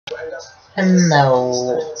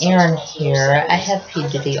Hello, Aaron here. I have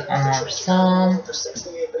PhD Awesome,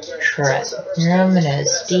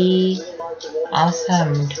 Luminous D.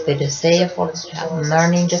 Awesome to be disabled, have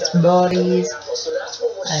learning disabilities.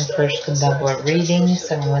 I'm first good about reading,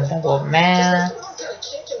 second good about math,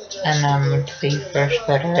 and I'm to be first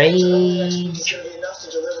good at age.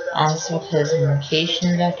 Also has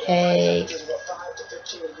medications I take.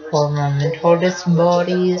 For my mental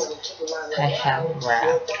disabilities, I have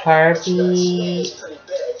wrapped heartbeat,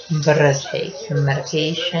 but I take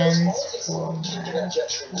medications for my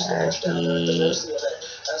heartbeat.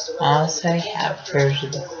 Also, I have heard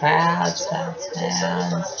of the crowds, that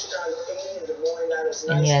sounds.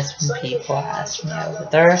 And yes, when people ask me over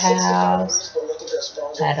their house,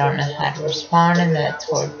 I don't know how to respond, and that's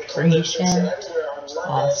frustration.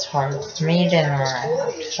 It's hard for me to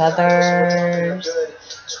interact with others.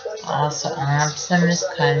 Also, autism is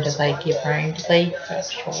kind of like your brain delayed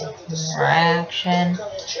sexual interaction,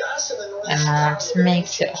 and autism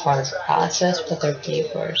makes it hard to process what other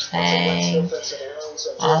people are saying.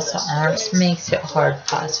 Also, autism makes it hard to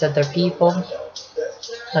process other people,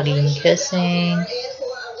 hugging, kissing,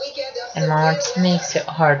 and autism makes it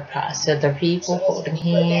hard to process other people holding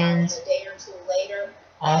hands.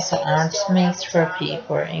 Also, autism makes for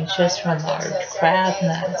people are anxious from large crowds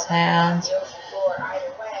and that sounds.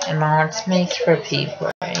 And autism makes for people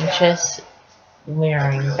are anxious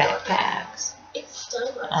wearing backpacks.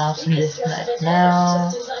 Also, just let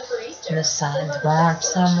know the signs of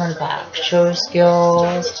autism are lack of social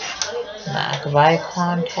skills, lack of eye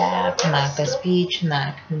contact, lack of speech, and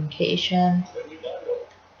lack of communication.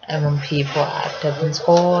 And when people act up in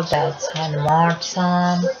school, that's a sign of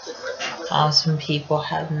autism. Also, when people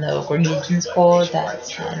have no grades in school, that's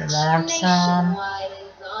a sign of autism.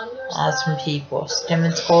 Also, when people stim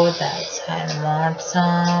in school, that's a sign of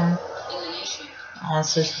autism.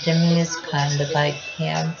 Also, stimming is kind of like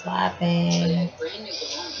hand flapping,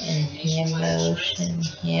 and hand motion,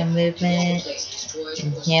 hand movement,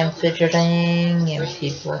 and hand fidgeting, and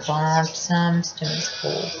people with autism, stim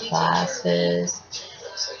school classes,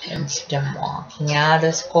 and stim walking out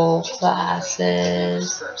of school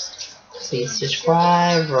classes. Please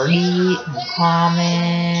subscribe, rate, and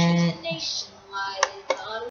comment.